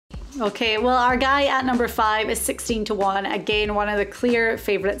Okay, well, our guy at number 5 is 16-1. Again, one of the clear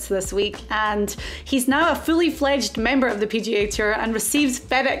favourites this week. And he's now a fully fledged member of the PGA Tour and receives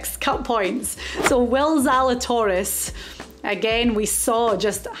FedEx Cup points. So Will Zalatoris, again, we saw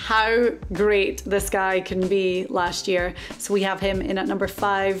just how great this guy can be last year. So we have him in at number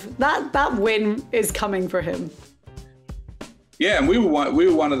 5. That win is coming for him. Yeah, and we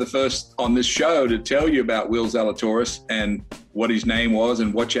were one of the first on this show to tell you about Will Zalatoris and what his name was,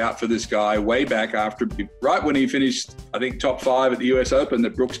 and watch out for this guy way back right when he finished, I think, top 5 at the US Open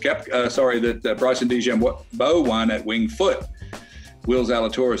that Bryson DeChambeau won at Winged Foot. Will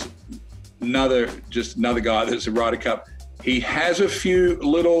Zalatoris, another guy that's a Ryder Cup. He has a few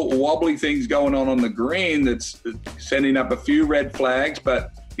little wobbly things going on the green that's sending up a few red flags,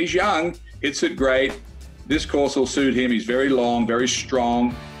 but he's young, hits it great. This course will suit him. He's very long, very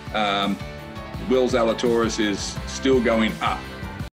strong. Will Zalatoris is still going up.